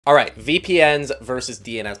All right, VPNs versus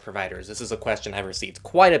DNS providers. This is a question I've received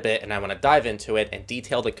quite a bit, and I want to dive into it and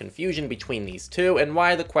detail the confusion between these two and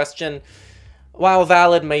why the question, while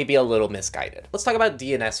valid, may be a little misguided. Let's talk about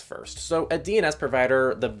DNS first. So a DNS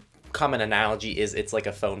provider, the common analogy is it's like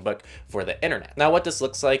a phone book for the internet. Now what this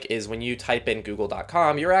looks like is when you type in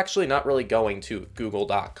google.com, you're actually not really going to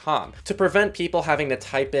google.com. To prevent people having to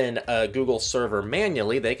type in a Google server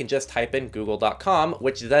manually, they can just type in google.com,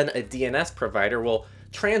 which then a DNS provider will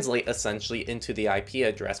translate essentially into the IP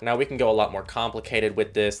address. Now we can go a lot more complicated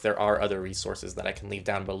with this. There are other resources that I can leave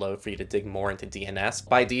down below for you to dig more into DNS.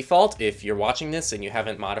 By default, if you're watching this and you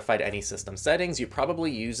haven't modified any system settings, you're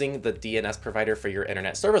probably using the DNS provider for your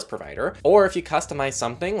internet service provider. Or if you customize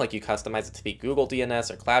something, like you customize it to be Google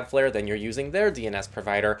DNS or Cloudflare, then you're using their DNS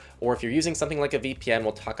provider. Or if you're using something like a VPN,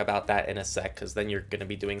 we'll talk about that in a sec, because then you're going to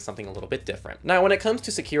be doing something a little bit different. Now, when it comes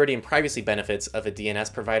to security and privacy benefits of a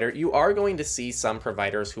DNS provider, you are going to see some providers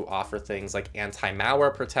who offer things like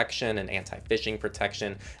anti-malware protection and anti-phishing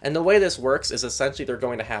protection. And the way this works is essentially they're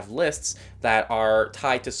going to have lists that are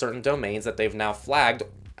tied to certain domains that they've now flagged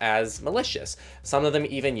as malicious. Some of them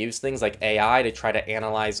even use things like AI to try to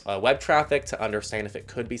analyze web traffic to understand if it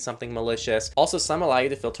could be something malicious. Also, some allow you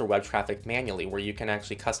to filter web traffic manually, where you can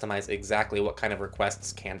actually customize exactly what kind of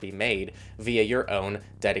requests can be made via your own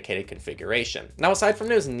dedicated configuration. Now, aside from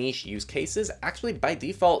those niche use cases, actually by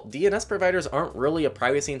default, DNS providers aren't really a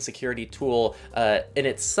privacy and security tool in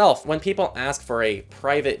itself. When people ask for a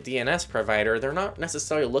private DNS provider, they're not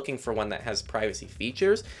necessarily looking for one that has privacy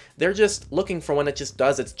features. They're just looking for one that just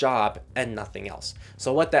does its job and nothing else.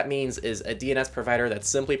 So what that means is a DNS provider that's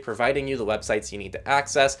simply providing you the websites you need to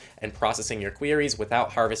access and processing your queries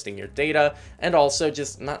without harvesting your data, and also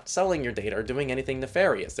just not selling your data or doing anything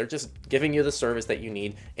nefarious. They're just giving you the service that you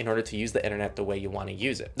need in order to use the internet the way you want to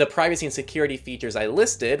use it. The privacy and security features I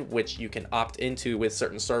listed, which you can opt into with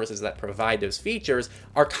certain services that provide those features,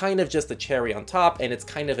 are kind of just the cherry on top, and it's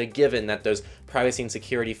kind of a given that those privacy and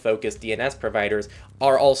security focused DNS providers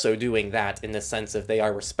are also doing that, in the sense of they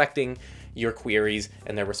are respecting your queries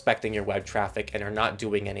and they're respecting your web traffic and are not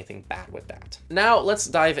doing anything bad with that. Now let's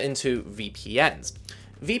dive into VPNs.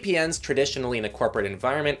 VPNs traditionally in a corporate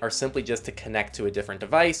environment are simply just to connect to a different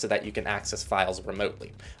device so that you can access files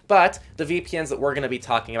remotely. But the VPNs that we're going to be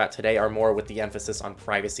talking about today are more with the emphasis on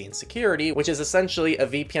privacy and security, which is essentially a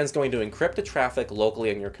VPN is going to encrypt the traffic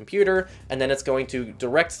locally on your computer, and then it's going to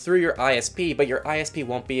direct through your ISP, but your ISP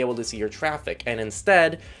won't be able to see your traffic, and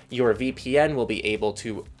instead your VPN will be able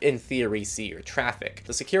to, in theory, see your traffic.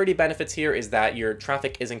 The security benefits here is that your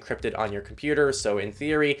traffic is encrypted on your computer, so in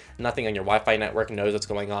theory, nothing on your Wi-Fi network knows what's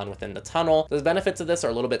going on within the tunnel. The benefits of this are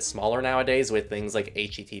a little bit smaller nowadays with things like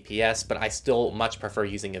HTTPS, but I still much prefer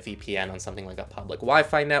using a VPN on something like a public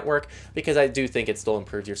Wi-Fi network, because I do think it still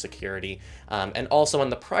improves your security. And also on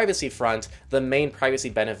the privacy front, the main privacy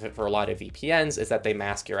benefit for a lot of VPNs is that they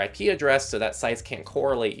mask your IP address so that sites can't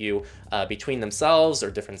correlate you between themselves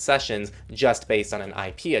or different sessions just based on an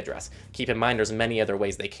IP address. Keep in mind there's many other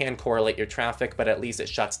ways they can correlate your traffic, but at least it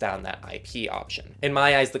shuts down that IP option. In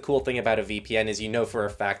my eyes, the cool thing about a VPN is you know for a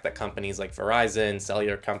fact that companies like Verizon,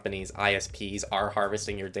 cellular companies, ISPs are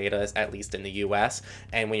harvesting your data, at least in the US.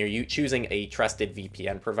 And when you're choosing a trusted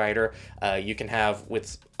VPN provider, you can have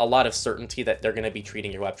with a lot of certainty that they're going to be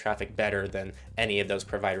treating your web traffic better than any of those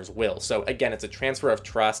providers will. So again, it's a transfer of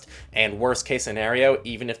trust, and worst case scenario,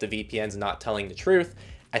 even if the VPN's not telling the truth,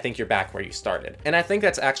 I think you're back where you started. And I think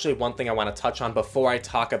that's actually one thing I want to touch on before I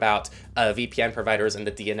talk about VPN providers and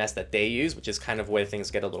the DNS that they use, which is kind of where things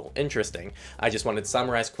get a little interesting. I just wanted to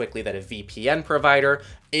summarize quickly that a VPN provider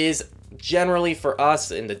is generally, for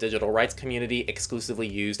us in the digital rights community, exclusively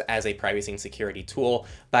used as a privacy and security tool.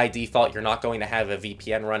 By default, you're not going to have a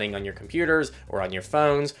VPN running on your computers or on your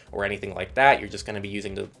phones or anything like that. You're just going to be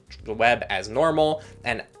using the web as normal,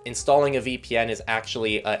 and installing a VPN is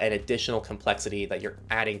actually an additional complexity that you're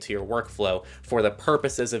adding to your workflow for the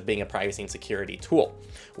purposes of being a privacy and security tool.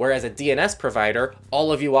 Whereas a DNS provider,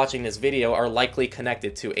 all of you watching this video are likely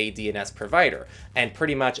connected to a DNS provider, and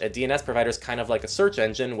pretty much a DNS provider is kind of like a search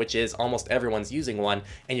engine, which is almost everyone's using one,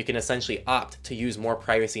 and you can essentially opt to use more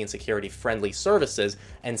privacy and security friendly services,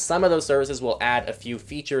 and some of those services will add a few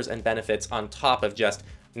features and benefits on top of just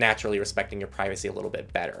naturally respecting your privacy a little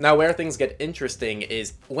bit better. Now, where things get interesting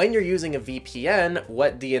is when you're using a VPN,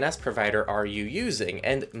 what DNS provider are you using?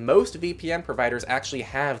 And most VPN providers actually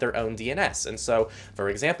have their own DNS. And so, for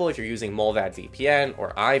example, if you're using Mullvad VPN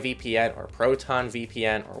or iVPN or Proton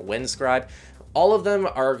VPN or Windscribe, all of them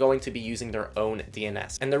are going to be using their own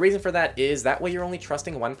DNS. And the reason for that is that way you're only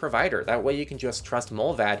trusting one provider. That way you can just trust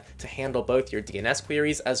Mullvad to handle both your DNS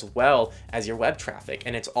queries as well as your web traffic,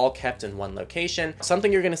 and it's all kept in one location.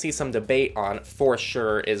 Something you're going to see some debate on for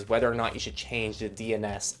sure is whether or not you should change the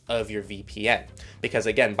DNS of your VPN, because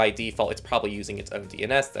again, by default, it's probably using its own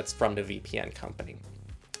DNS that's from the VPN company.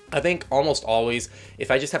 I think almost always,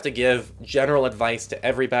 if I just have to give general advice to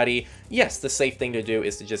everybody, yes, the safe thing to do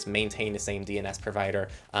is to just maintain the same DNS provider.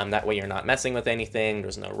 That way you're not messing with anything,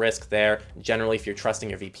 there's no risk there. Generally, if you're trusting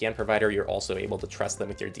your VPN provider, you're also able to trust them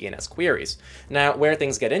with your DNS queries. Now, where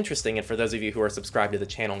things get interesting, and for those of you who are subscribed to the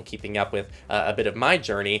channel and keeping up with a bit of my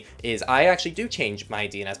journey, is I actually do change my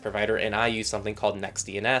DNS provider, and I use something called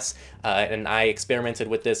NextDNS, and I experimented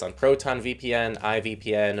with this on Proton VPN,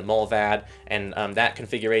 iVPN, Mullvad, and that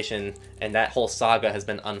configuration and that whole saga has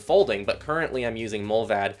been unfolding, but currently I'm using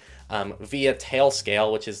Mullvad via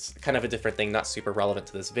Tailscale, which is kind of a different thing, not super relevant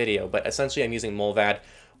to this video, but essentially I'm using Mullvad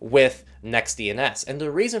with NextDNS. And the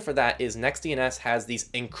reason for that is NextDNS has these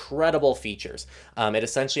incredible features. It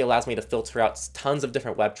essentially allows me to filter out tons of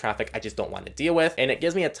different web traffic I just don't want to deal with, and it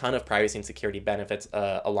gives me a ton of privacy and security benefits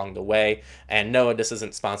along the way. And no, this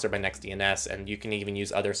isn't sponsored by NextDNS, and you can even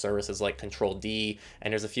use other services like Control D,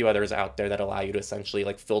 and there's a few others out there that allow you to essentially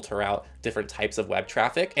like filter out different types of web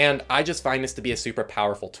traffic. And I just find this to be a super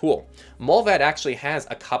powerful tool. Mullvad actually has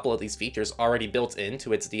a couple of these features already built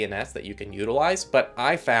into its DNS that you can utilize, but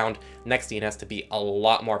I found NextDNS to be a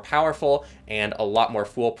lot more powerful and a lot more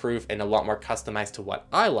foolproof and a lot more customized to what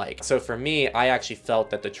I like. So for me, I actually felt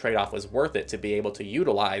that the trade-off was worth it to be able to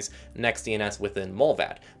utilize NextDNS within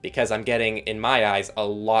Mullvad, because I'm getting, in my eyes, a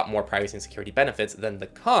lot more privacy and security benefits than the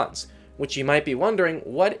cons, which you might be wondering,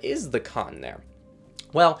 what is the con there?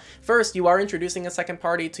 Well, first, you are introducing a second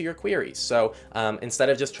party to your queries. So instead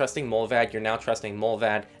of just trusting Mullvad, you're now trusting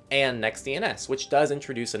Mullvad and NextDNS, which does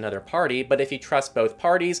introduce another party, but if you trust both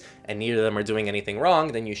parties and neither of them are doing anything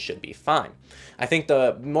wrong, then you should be fine. I think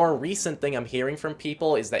the more recent thing I'm hearing from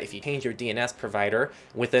people is that if you change your DNS provider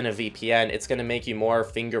within a VPN, it's going to make you more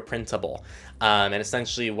fingerprintable. And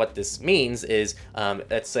essentially what this means is,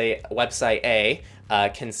 let's say website A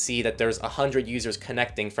can see that there's 100 users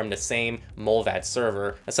connecting from the same Mullvad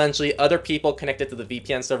server. Essentially, other people connected to the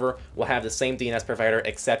VPN server will have the same DNS provider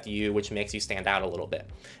except you, which makes you stand out a little bit.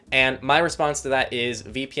 And my response to that is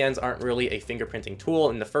VPNs aren't really a fingerprinting tool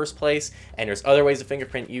in the first place, and there's other ways to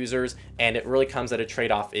fingerprint users, and it really comes at a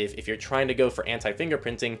trade-off. If you're trying to go for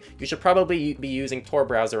anti-fingerprinting, you should probably be using Tor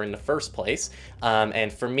browser in the first place.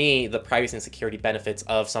 And for me, the privacy and security benefits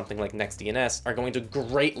of something like NextDNS are going to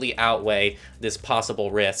greatly outweigh this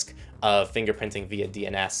possible risk of fingerprinting via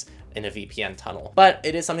DNS in a VPN tunnel. But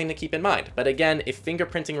it is something to keep in mind. But again, if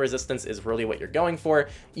fingerprinting resistance is really what you're going for,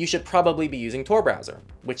 you should probably be using Tor browser,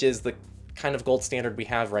 which is the kind of gold standard we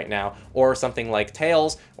have right now, or something like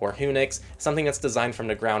Tails or Hunix, something that's designed from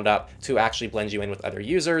the ground up to actually blend you in with other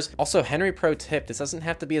users. Also, Henry pro tip, this doesn't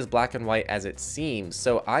have to be as black and white as it seems.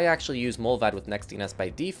 So I actually use Mullvad with NextDNS by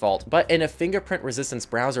default, but in a fingerprint resistance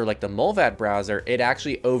browser like the Mullvad browser, it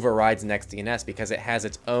actually overrides NextDNS because it has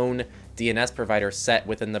its own DNS provider set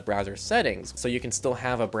within the browser settings. So you can still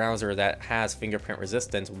have a browser that has fingerprint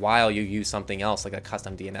resistance while you use something else like a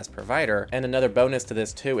custom DNS provider. And another bonus to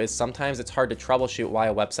this too is sometimes it's hard to troubleshoot why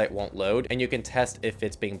a website won't load, and you can test if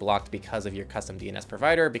it's being blocked because of your custom DNS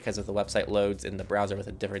provider. Because if the website loads in the browser with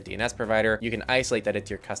a different DNS provider, you can isolate that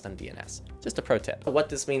it's your custom DNS. Just a pro tip. What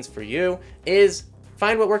this means for you is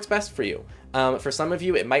find what works best for you. For some of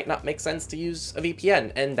you, it might not make sense to use a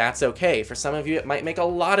VPN, and that's okay. For some of you, it might make a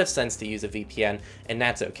lot of sense to use a VPN, and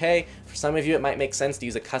that's okay. For some of you, it might make sense to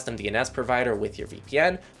use a custom DNS provider with your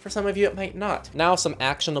VPN. For some of you, it might not. Now, some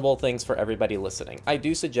actionable things for everybody listening. I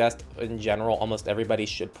do suggest, in general, almost everybody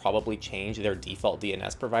should probably change their default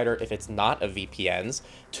DNS provider, if it's not a VPN's,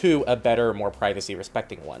 to a better, more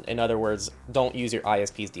privacy-respecting one. In other words, don't use your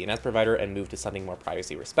ISP's DNS provider and move to something more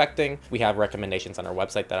privacy-respecting. We have recommendations on our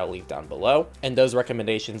website that I'll leave down below. And those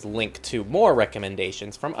recommendations link to more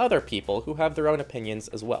recommendations from other people who have their own opinions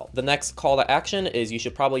as well. The next call to action is you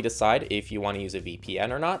should probably decide if you want to use a VPN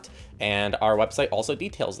or not. And our website also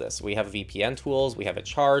details this. We have VPN tools, we have a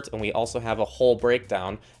chart, and we also have a whole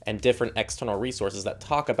breakdown and different external resources that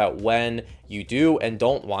talk about when you do and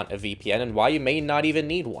don't want a VPN and why you may not even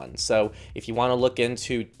need one. So if you want to look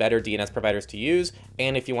into better DNS providers to use,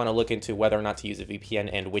 and if you want to look into whether or not to use a VPN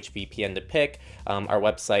and which VPN to pick, our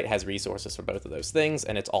website has resources for both of those things,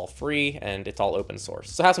 and it's all free and it's all open source.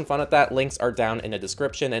 So have some fun with that. Links are down in the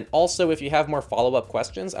description. And also, if you have more follow-up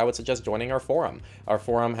questions, I would suggest joining our forum. Our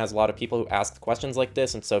forum has a lot of people who ask questions like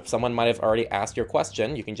this, and so if someone might have already asked your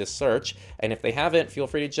question, you can just search, and if they haven't, feel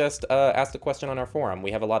free to just ask the question on our forum.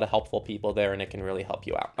 We have a lot of helpful people there, and it can really help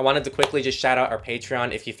you out. I wanted to quickly just shout out our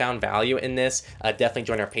Patreon. If you found value in this, definitely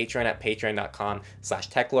join our Patreon at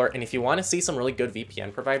patreon.com/Techlore, and if you want to see some really good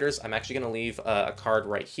VPN providers, I'm actually going to leave a card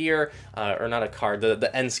right here, or not a card, the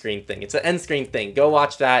end screen thing. It's an end screen thing. Go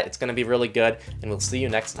watch that. It's going to be really good, and we'll see you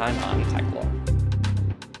next time on Techlore.